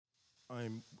I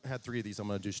had 3 of these. I'm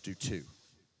going to just do 2.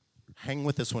 Hang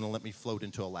with this one and let me float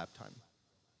into a lap time.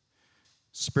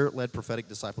 Spirit-led prophetic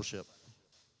discipleship.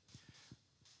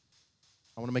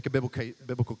 I want to make a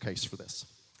biblical case for this.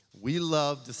 We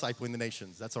love discipling the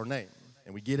nations. That's our name.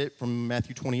 And we get it from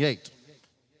Matthew 28.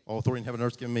 All authority in heaven and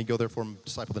earth is given me. Go therefore and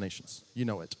disciple the nations. You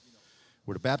know it.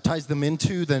 We're to baptize them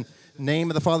into the name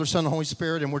of the Father, Son, and Holy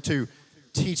Spirit, and we're to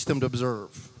teach them to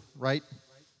observe, right?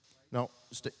 Now,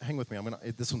 hang with me.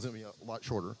 This one's going to be a lot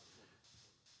shorter.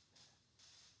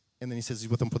 And then he says he's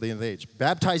with them for the end of the age.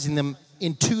 Baptizing them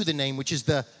into the name, which is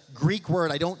the Greek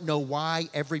word. I don't know why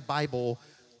every Bible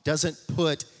doesn't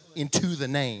put into the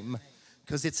name,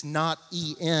 because it's not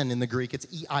E-N in the Greek. It's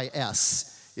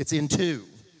E-I-S. It's into.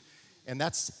 And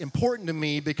that's important to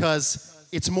me because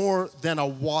it's more than a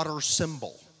water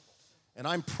symbol. And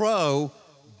I'm pro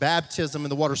baptism in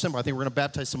the water symbol. I think we're going to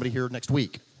baptize somebody here next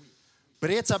week. But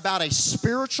it's about a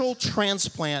spiritual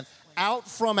transplant out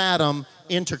from Adam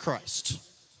into Christ.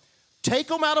 Take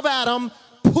them out of Adam,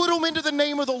 put them into the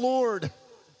name of the Lord.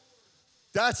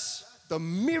 That's the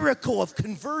miracle of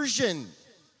conversion.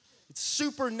 It's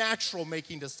supernatural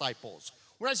making disciples.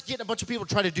 We're not just getting a bunch of people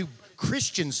to try to do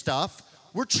Christian stuff.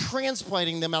 We're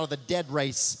transplanting them out of the dead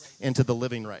race into the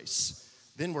living race.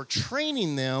 Then we're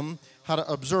training them how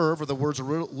to observe, or the words are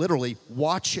literally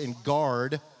watch and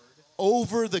guard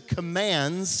over the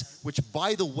commands, which,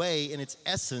 by the way, in its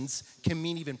essence, can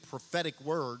mean even prophetic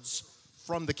words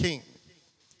from the king.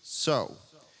 So,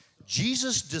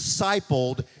 Jesus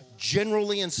discipled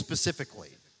generally and specifically,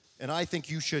 and I think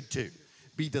you should too.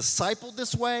 Be discipled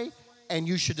this way, and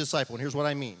you should disciple. And here's what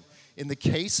I mean. In the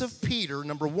case of Peter,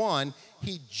 number 1,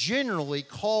 he generally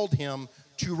called him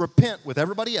to repent with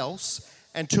everybody else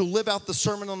and to live out the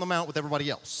Sermon on the Mount with everybody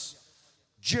else.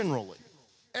 Generally.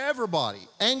 Everybody.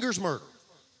 Anger's murder.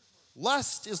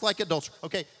 Lust is like adultery.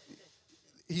 Okay,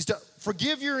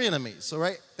 forgive your enemies, all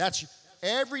right? That's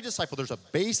every disciple. There's a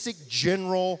basic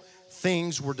general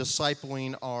things we're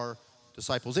discipling our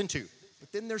disciples into.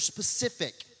 But then there's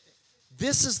specific.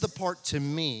 This is the part to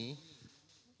me,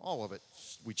 all of it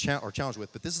we are challenged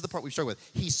with, but this is the part we struggle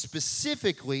with. He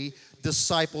specifically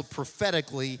discipled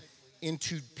prophetically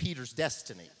into Peter's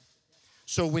destiny.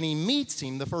 So when he meets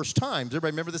him the first time, does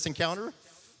everybody remember this encounter?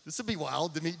 This would be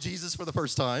wild to meet Jesus for the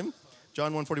first time.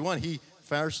 John 1:41, he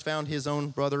first found his own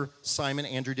brother Simon,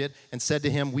 Andrew did, and said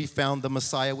to him, we found the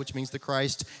Messiah, which means the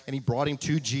Christ, and he brought him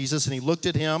to Jesus, and he looked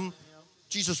at him.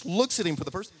 Jesus looks at him for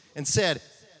the first and said,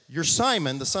 you're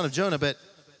Simon, the son of Jonah, but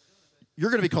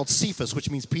you're going to be called Cephas, which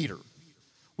means Peter.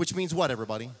 Which means what,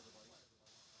 everybody?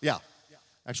 Yeah.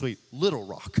 Actually, little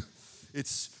rock.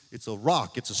 It's a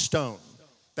rock. It's a stone.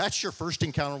 That's your first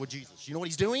encounter with Jesus. You know what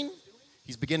he's doing?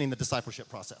 He's beginning the discipleship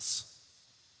process.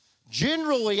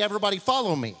 Generally, everybody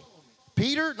follow me.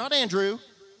 Peter, not Andrew,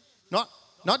 not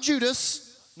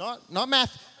Judas, not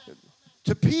Matthew.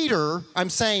 To Peter, I'm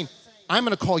saying, I'm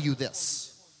going to call you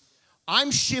this. I'm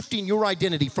shifting your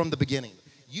identity from the beginning.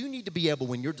 You need to be able,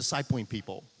 when you're discipling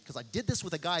people, because I did this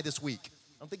with a guy this week.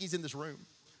 I don't think he's in this room.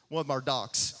 One of our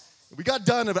docs. We got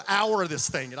done in an hour of this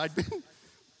thing, and I'd been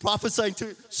prophesying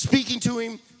to, speaking to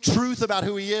him, truth about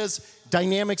who he is,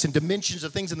 dynamics and dimensions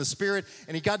of things in the spirit.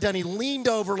 And he got done, he leaned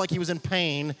over like he was in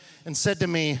pain and said to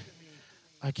me,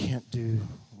 I can't do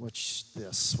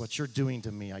what you're doing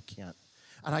to me, I can't.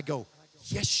 And I go,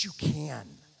 yes, you can.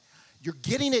 You're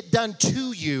getting it done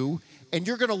to you, and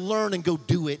you're going to learn and go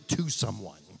do it to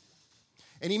someone.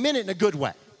 And he meant it in a good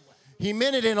way. He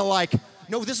meant it in a like,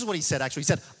 no, this is what he said, actually. He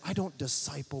said, I don't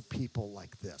disciple people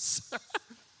like this.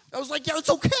 I was like, yeah, it's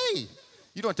okay.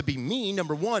 You don't have to be mean,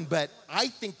 number 1, but I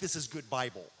think this is good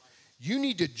Bible. You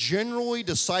need to generally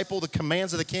disciple the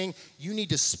commands of the king. You need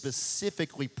to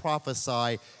specifically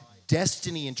prophesy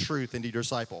destiny and truth into your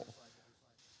disciple.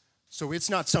 So it's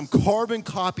not some carbon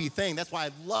copy thing. That's why I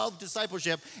love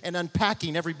discipleship and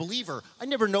unpacking every believer. I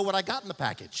never know what I got in the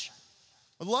package.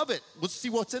 I love it. Let's see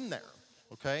what's in there,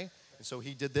 okay? And so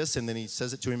he did this, and then he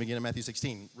says it to him again in Matthew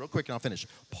 16. Real quick, and I'll finish.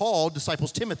 Paul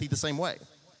disciples Timothy the same way.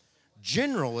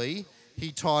 Generally,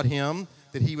 he taught him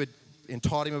that and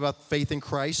taught him about faith in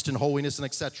Christ and holiness and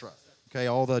etc. Okay,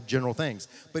 all the general things.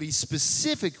 But he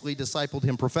specifically discipled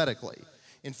him prophetically.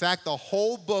 In fact, the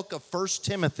whole book of 1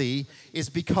 Timothy is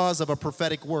because of a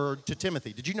prophetic word to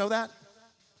Timothy. Did you know that?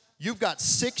 You've got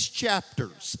 6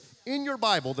 chapters in your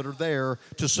Bible that are there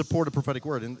to support a prophetic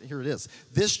word. And here it is.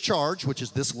 This charge, which is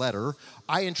this letter,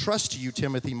 I entrust to you,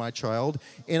 Timothy, my child,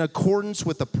 in accordance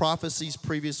with the prophecies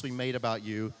previously made about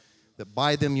you, that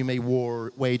by them you may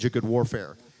wage a good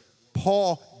warfare.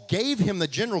 Paul gave him the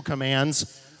general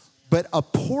commands, but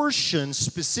apportion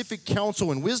specific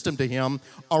counsel and wisdom to him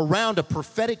around a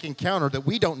prophetic encounter that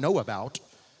we don't know about.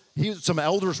 Some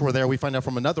elders were there, we find out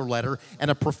from another letter, and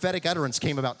a prophetic utterance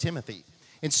came about Timothy.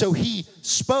 And so he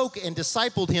spoke and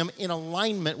discipled him in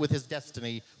alignment with his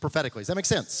destiny prophetically. Does that make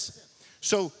sense?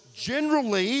 So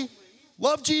generally,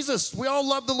 love Jesus. We all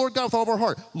love the Lord God with all of our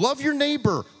heart. Love your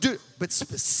neighbor. But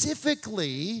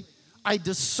specifically, I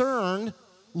discern,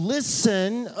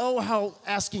 listen. Oh, how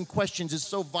asking questions is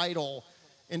so vital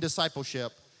in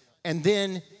discipleship. And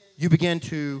then you begin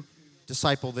to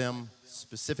disciple them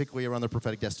specifically around their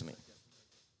prophetic destiny.